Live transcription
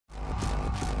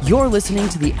You're listening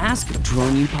to the Ask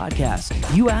Drone U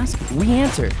podcast. You ask, we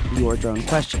answer your drone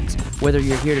questions. Whether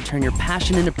you're here to turn your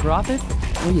passion into profit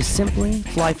or you simply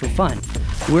fly for fun,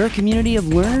 we're a community of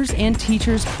learners and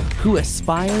teachers who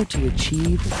aspire to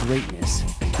achieve greatness.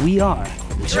 We are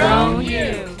Drone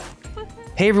U.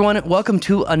 Hey everyone, welcome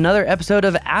to another episode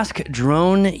of Ask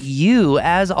Drone U.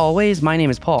 As always, my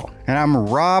name is Paul. And I'm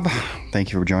Rob.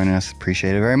 Thank you for joining us.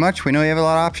 Appreciate it very much. We know you have a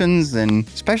lot of options, and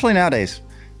especially nowadays,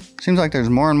 seems like there's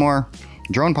more and more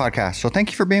drone podcasts. So thank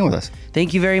you for being with us.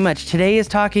 Thank you very much. Today is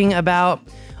talking about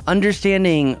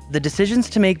understanding the decisions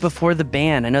to make before the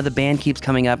ban. I know the ban keeps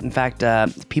coming up. In fact,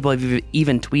 people have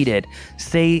even tweeted,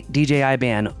 say DJI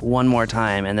Ban one more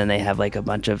time, and then they have like a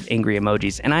bunch of angry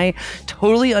emojis. And I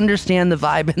totally understand the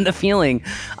vibe and the feeling,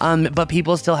 but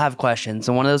people still have questions.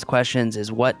 And one of those questions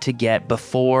is what to get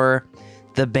before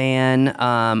the ban,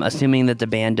 assuming that the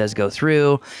ban does go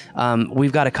through.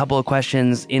 We've got a couple of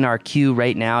questions in our queue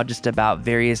right now, just about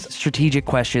various strategic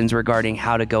questions regarding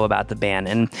how to go about the ban.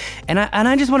 And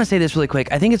I just want to say this really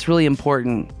quick. I think it's really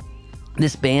important.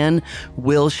 This ban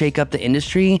will shake up the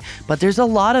industry, but there's a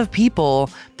lot of people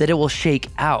that it will shake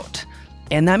out.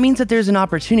 And that means that there's an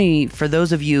opportunity for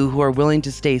those of you who are willing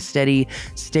to stay steady,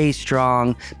 stay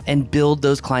strong, and build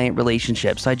those client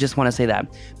relationships. So I just want to say that.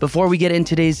 Before we get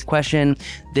into today's question,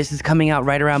 this is coming out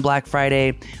right around Black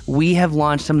Friday. We have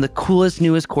launched some of the coolest,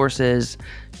 newest courses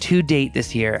to date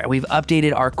this year. We've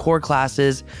updated our core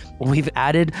classes. We've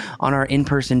added on our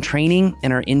in-person training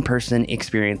and our in-person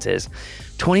experiences.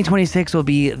 2026 will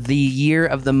be the year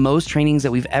of the most trainings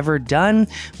that we've ever done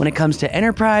when it comes to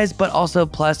enterprise, but also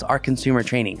plus our consumer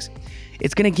trainings.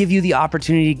 It's going to give you the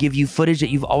opportunity to give you footage that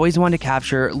you've always wanted to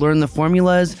capture, learn the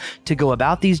formulas to go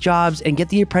about these jobs, and get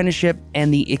the apprenticeship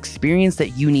and the experience that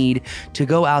you need to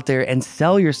go out there and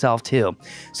sell yourself too.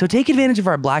 So take advantage of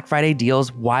our Black Friday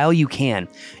deals while you can.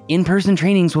 In-person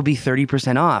trainings will be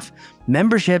 30% off.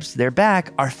 Memberships, they're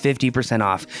back, are 50%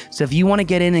 off. So if you want to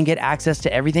get in and get access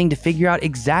to everything to figure out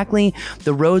exactly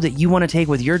the road that you want to take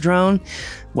with your drone,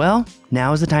 well,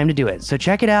 now is the time to do it. So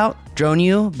check it out,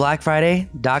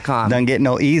 DroneU.BlackFriday.com. Doesn't get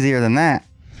no easier than that.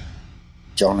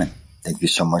 Gentlemen, thank you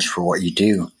so much for what you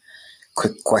do.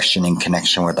 Quick question in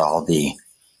connection with all the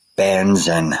bans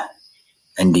and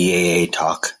NDAA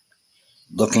talk.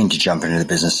 Looking to jump into the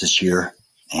business this year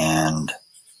and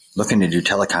looking to do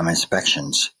telecom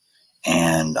inspections.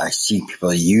 And I see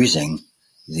people using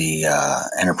the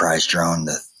enterprise drone,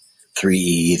 the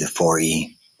 3E, the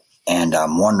 4E. And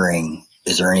I'm wondering,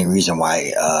 is there any reason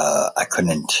why I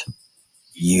couldn't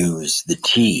use the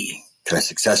T? Could I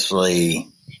successfully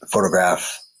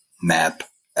photograph, map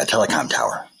a telecom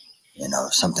tower? You know,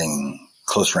 something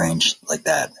close range like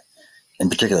that. In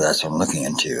particular, that's what I'm looking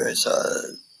into is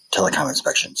telecom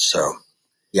inspections. So,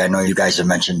 yeah, I know you guys have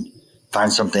mentioned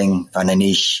find something, find a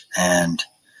niche, and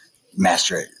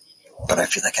master it. But I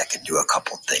feel like I could do a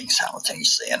couple things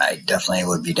simultaneously, and I definitely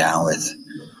would be down with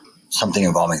something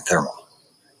involving thermal.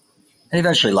 And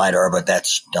eventually LiDAR, but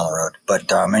that's down the road.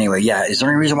 But anyway, yeah, is there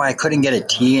any reason why I couldn't get a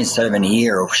T instead of an E,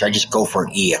 or should I just go for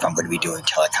an E if I'm going to be doing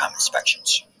telecom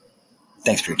inspections?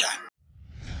 Thanks for your time.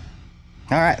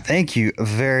 All right. Thank you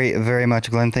very, very much,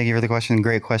 Glenn. Thank you for the question.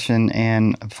 Great question.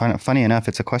 And funny enough,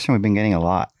 it's a question we've been getting a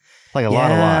lot. Like a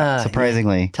lot,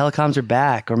 surprisingly. Telecoms are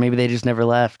back, or maybe they just never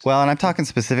left. Well, and I'm talking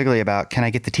specifically about, can I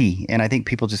get the T? And I think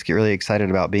people just get really excited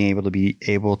about being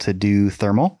able to do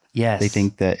thermal. Yes. They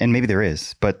think that, and maybe there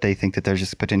is, but they think that there's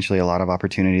just potentially a lot of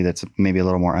opportunity that's maybe a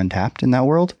little more untapped in that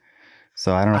world.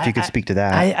 So I don't know if you could speak to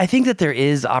that. I think that there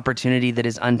is opportunity that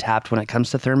is untapped when it comes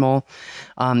to thermal.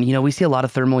 We see a lot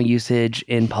of thermal usage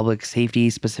in public safety,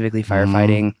 specifically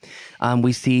firefighting.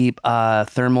 We see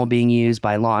thermal being used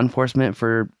by law enforcement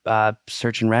for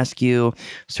search and rescue,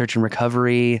 search and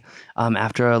recovery.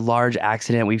 After a large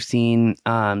accident, we've seen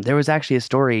there was actually a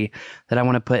story that I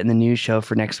want to put in the news show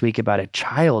for next week about a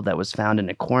child that was found in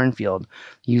a cornfield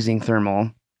using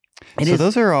thermal.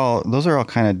 Those are all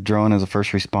kind of drone as a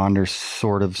first responder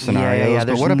sort of scenarios. Yeah,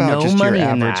 but what about just your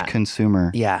average consumer?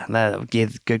 Yeah,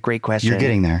 great question. You're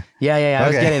getting there. Yeah. Okay. I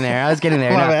was getting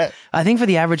there. Love it. I think for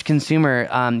the average consumer,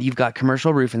 you've got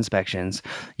commercial roof inspections.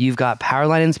 You've got power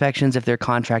line inspections if they're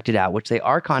contracted out, which they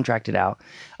are contracted out.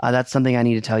 That's something I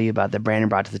need to tell you about that Brandon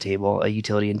brought to the table, a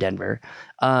utility in Denver.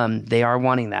 They are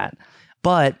wanting that.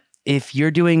 But if you're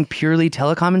doing purely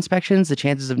telecom inspections, the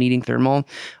chances of needing thermal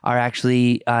are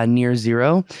actually near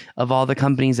zero. Of all the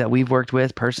companies that we've worked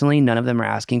with personally, none of them are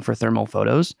asking for thermal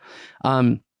photos.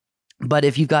 But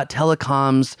if you've got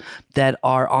telecoms that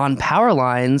are on power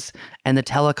lines and the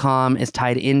telecom is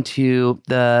tied into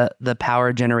the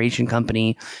power generation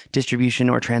company, distribution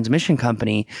or transmission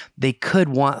company, they could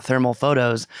want thermal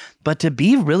photos. But to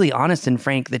be really honest and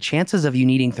frank, the chances of you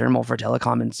needing thermal for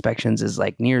telecom inspections is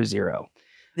like near zero.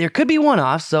 There could be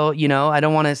one-offs. So, I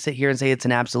don't want to sit here and say it's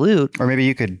an absolute. Or maybe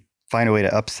you could find a way to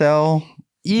upsell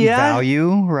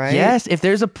value, right? Yes. If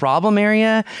there's a problem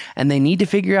area and they need to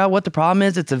figure out what the problem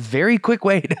is, it's a very quick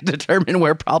way to determine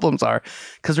where problems are.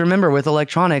 Because remember, with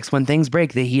electronics, when things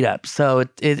break, they heat up. So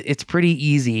it's pretty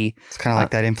easy. It's kind of like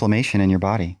that inflammation in your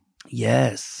body.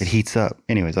 Yes. It heats up.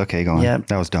 Anyways, okay, go on. Yep.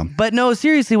 That was dumb. But no,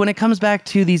 seriously, when it comes back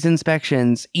to these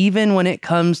inspections, even when it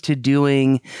comes to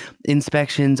doing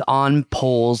inspections on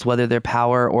poles, whether they're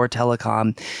power or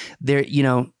telecom, they're,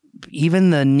 even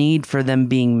the need for them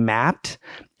being mapped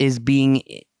is being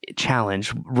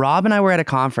challenged. Rob and I were at a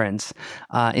conference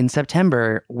in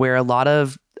September where a lot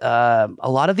of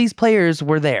these players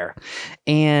were there,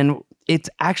 and it's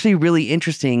actually really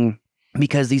interesting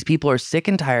because these people are sick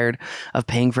and tired of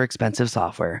paying for expensive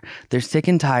software. They're sick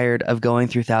and tired of going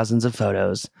through thousands of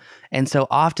photos, and so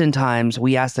oftentimes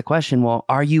we ask the question, well,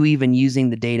 are you even using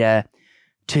the data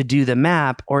to do the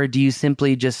map, or do you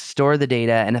simply just store the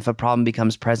data, and if a problem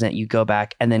becomes present, you go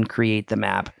back and then create the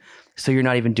map? So you're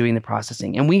not even doing the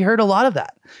processing. And we heard a lot of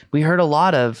that. We heard a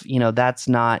lot of, that's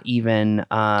not even...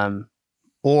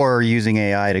 Or using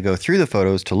AI to go through the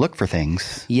photos to look for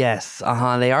things. Yes.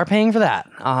 They are paying for that.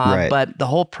 Right. But the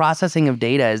whole processing of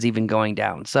data is even going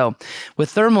down. So with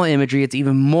thermal imagery, it's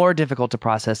even more difficult to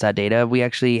process that data. We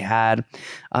actually had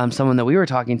someone that we were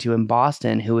talking to in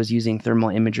Boston who was using thermal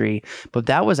imagery, but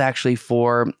that was actually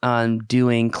for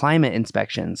doing climate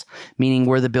inspections, meaning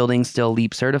were the buildings still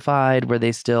LEED certified? Were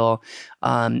they still,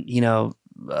 not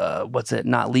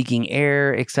leaking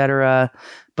air, et cetera?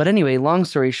 But anyway, long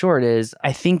story short is,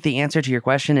 I think the answer to your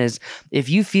question is, if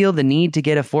you feel the need to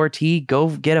get a 4T, go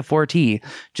get a 4T.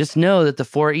 Just know that the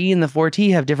 4E and the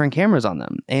 4T have different cameras on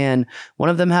them. And one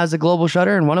of them has a global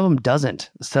shutter and one of them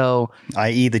doesn't. So,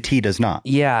 i.e. the T does not.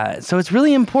 Yeah. So it's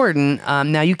really important.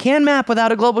 Now you can map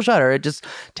without a global shutter. It just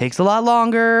takes a lot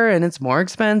longer and it's more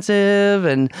expensive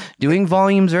and doing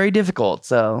volume is very difficult.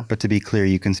 So, but to be clear,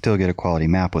 you can still get a quality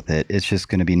map with it. It's just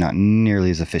going to be not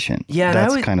nearly as efficient. Yeah.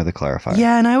 That's kind of the clarifier.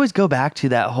 Yeah. And I always go back to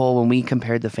that whole, when we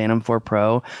compared the Phantom 4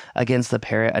 Pro against the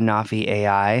Parrot Anafi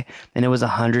AI, and it was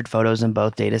 100 photos in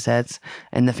both data sets,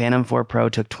 and the Phantom 4 Pro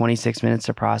took 26 minutes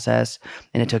to process,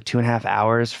 and it took 2.5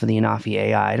 hours for the Anafi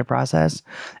AI to process,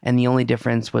 and the only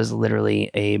difference was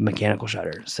literally a mechanical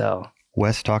shutter. So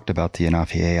Wes talked about the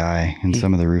Anafi AI and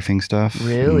some of the roofing stuff.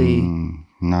 Really?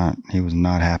 He was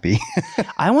not happy.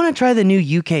 I want to try the new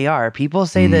UKR. People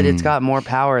say that it's got more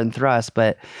power and thrust,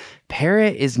 but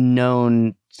Parrot is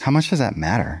known. How much does that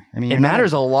matter? I mean, it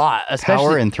matters a lot, especially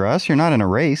power and thrust. You're not in a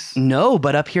race. No,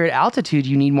 but up here at altitude,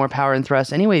 you need more power and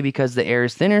thrust anyway, because the air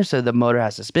is thinner. So the motor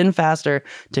has to spin faster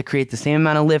to create the same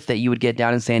amount of lift that you would get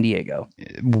down in San Diego.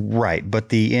 Right. But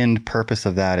the end purpose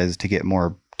of that is to get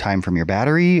more time from your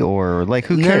battery, or like,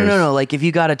 who cares? No. Like if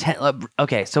you got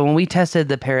okay. So when we tested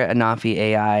the Parrot Anafi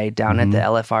AI down at the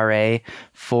LFRA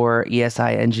for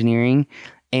ESI engineering,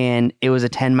 and it was a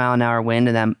 10-mile-an-hour wind,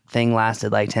 and that thing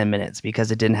lasted like 10 minutes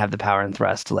because it didn't have the power and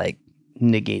thrust to like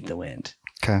negate the wind.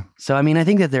 Okay. So, I mean, I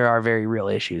think that there are very real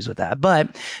issues with that.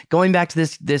 But going back to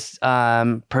this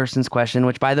person's question,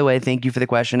 which, by the way, thank you for the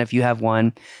question. If you have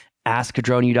one,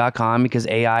 askdroneu.com, because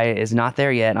AI is not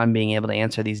there yet on being able to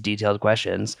answer these detailed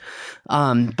questions.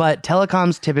 But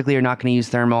telecoms typically are not going to use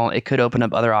thermal. It could open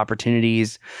up other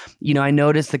opportunities. I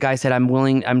noticed the guy said,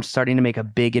 I'm starting to make a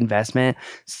big investment.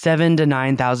 $7,000 to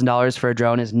 $9,000 for a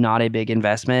drone is not a big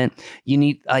investment. You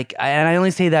need and I only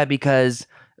say that because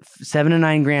 $7,000 to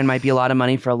 $9,000 might be a lot of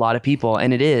money for a lot of people,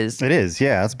 and it is. It is,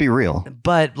 yeah. Let's be real.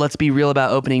 But let's be real about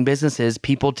opening businesses.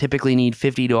 People typically need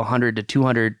 $50,000 to $100,000 to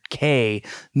 $200,000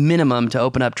 minimum to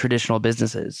open up traditional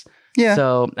businesses. Yeah.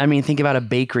 So, I mean, think about a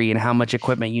bakery and how much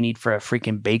equipment you need for a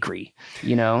freaking bakery.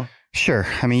 Sure.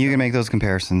 I mean, you can make those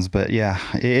comparisons, but yeah,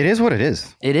 it is what it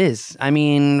is. It is. I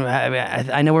mean,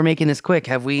 I know we're making this quick.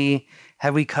 Have we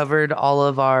covered all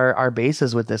of our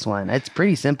bases with this one? It's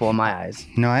pretty simple in my eyes.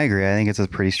 No, I agree. I think it's a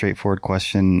pretty straightforward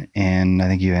question, and I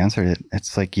think you answered it.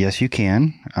 It's like, yes, you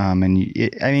can.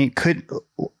 Could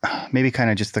maybe kind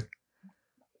of just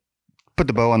put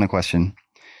the bow on the question.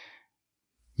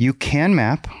 You can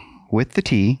map with the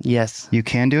T. Yes. You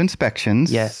can do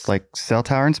inspections. Yes. Like cell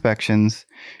tower inspections.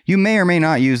 You may or may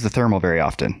not use the thermal very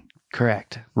often.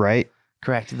 Correct. Right?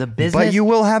 Correct. The business. But you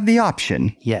will have the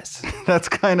option. Yes. That's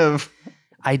kind of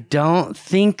I don't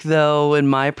think, though, in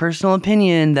my personal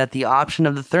opinion, that the option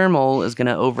of the thermal is going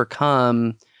to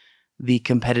overcome the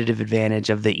competitive advantage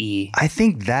of the E. I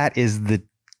think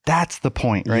that's the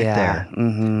point right there.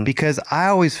 Mm-hmm. Because I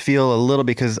always feel a little,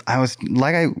 because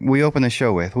we opened the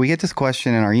show with, we get this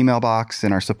question in our email box,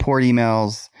 in our support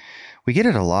emails. We get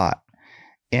it a lot.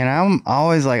 And I'm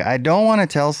always like, I don't want to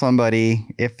tell somebody,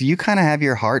 if you kind of have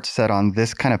your heart set on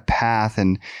this kind of path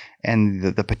and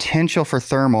the potential for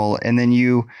thermal, and then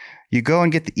you go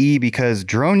and get the E because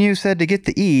Drone U said to get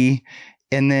the E,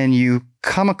 and then you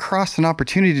come across an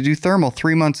opportunity to do thermal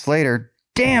 3 months later.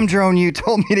 Damn, Drone U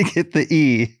told me to get the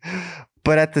E.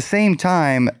 But at the same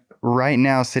time, right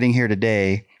now, sitting here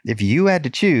today, if you had to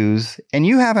choose, and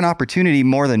you have an opportunity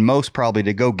more than most probably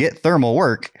to go get thermal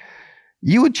work,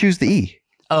 you would choose the E.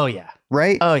 Oh, yeah.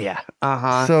 Right? Oh, yeah.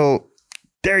 Uh-huh. So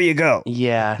there you go.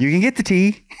 Yeah. You can get the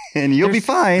T and you'll be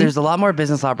fine. There's a lot more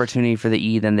business opportunity for the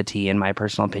E than the T, in my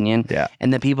personal opinion. Yeah.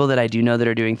 And the people that I do know that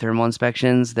are doing thermal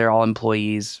inspections, they're all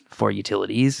employees for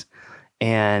utilities.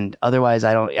 And otherwise,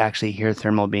 I don't actually hear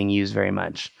thermal being used very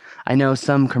much. I know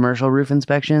some commercial roof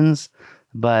inspections,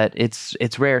 but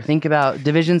it's rare. Think about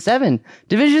Division 7.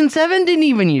 Division 7 didn't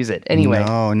even use it. Anyway.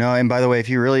 No. And by the way, if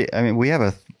you really, I mean, we have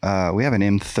an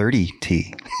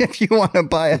M30T. If you want to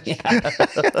buy a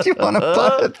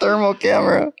thermal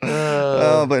camera.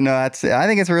 But no, I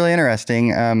think it's really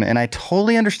interesting. And I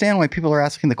totally understand why people are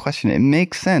asking the question. It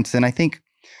makes sense. And I think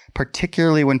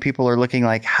particularly when people are looking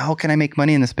like, how can I make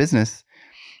money in this business?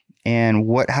 And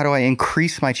how do I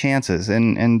increase my chances?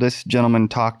 And this gentleman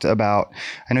talked about,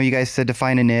 I know you guys said to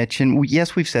find a niche, and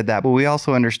yes, we've said that, but we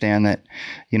also understand that,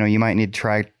 you might need to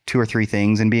try 2 or 3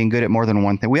 things, and being good at more than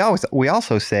one thing. We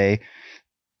also say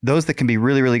those that can be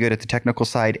really, really good at the technical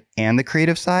side and the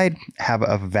creative side have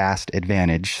a vast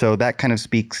advantage. So that kind of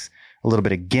speaks a little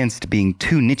bit against being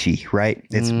too nichey, right?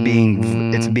 It's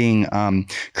being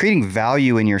creating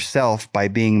value in yourself by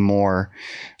being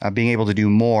able to do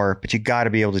more, but you got to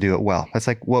be able to do it well. That's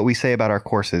like what we say about our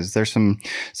courses. There's some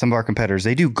of our competitors,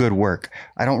 they do good work.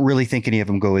 I don't really think any of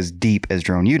them go as deep as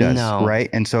Drone U does, right?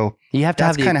 And so you have to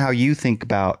that's kind of how you think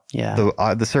about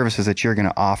the services that you're going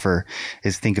to offer,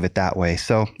 is think of it that way.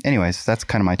 So anyways, that's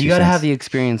kind of my 2 cents. You got to have the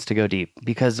experience to go deep,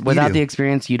 because without the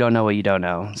experience, you don't know what you don't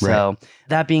know. So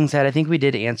that being said, I think we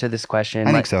did answer this question.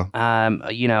 I think so. I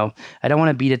don't want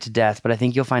to beat it to death, but I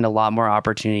think you'll find a lot more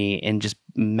opportunity in just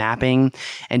mapping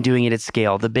and doing it at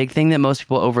scale. The big thing that most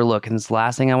people overlook, and it's the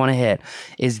last thing I want to hit,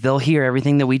 is they'll hear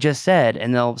everything that we just said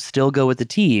and they'll still go with the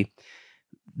T,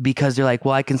 because they're like,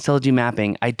 well, I can still do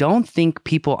mapping. I don't think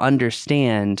people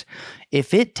understand,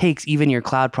 if it takes even your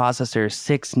cloud processor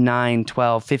 6, 9,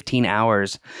 12, 15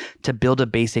 hours to build a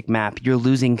basic map, you're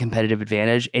losing competitive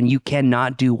advantage, and you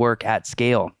cannot do work at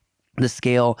scale, the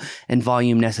scale and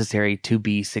volume necessary to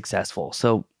be successful.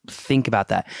 So think about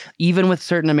that. Even with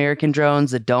certain American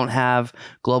drones that don't have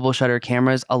global shutter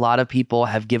cameras, a lot of people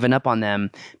have given up on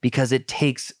them because it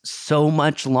takes so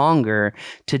much longer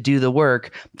to do the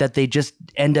work that they just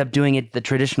end up doing it the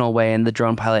traditional way, and the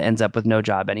drone pilot ends up with no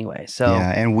job anyway. So yeah,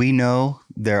 and we know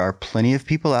there are plenty of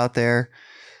people out there,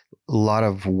 a lot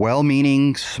of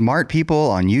well-meaning, smart people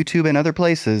on YouTube and other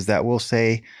places that will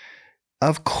say,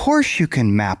 of course you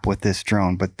can map with this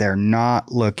drone, but they're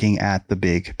not looking at the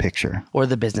big picture. Or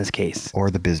the business case.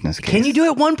 Can you do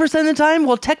it 1% of the time?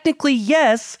 Well, technically,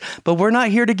 yes, but we're not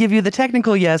here to give you the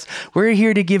technical yes. We're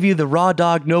here to give you the raw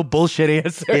dog, no bullshit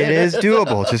answer. It is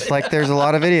doable. Just like there's a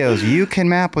lot of videos. You can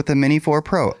map with the Mini 4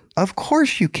 Pro. Of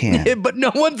course you can. But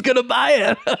no one's going to buy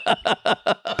it.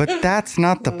 But that's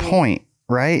not the point,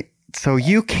 right? So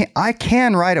I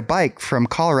can ride a bike from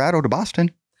Colorado to Boston.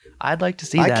 I'd like to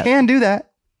see that. I can do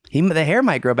that. The hair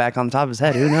might grow back on the top of his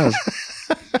head. Who knows?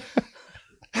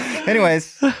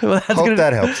 Anyways, hope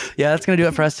that helps. Yeah, that's going to do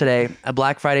it for us today. A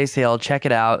Black Friday sale. Check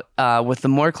it out. With the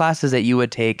more classes that you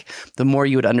would take, the more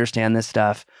you would understand this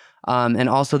stuff. And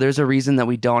also, there's a reason that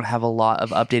we don't have a lot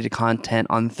of updated content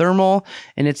on thermal,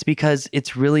 and it's because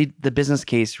it's really, the business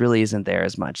case really isn't there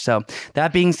as much. So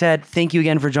that being said, thank you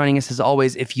again for joining us. As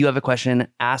always, if you have a question,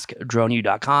 ask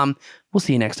droneu.com. We'll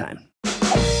see you next time.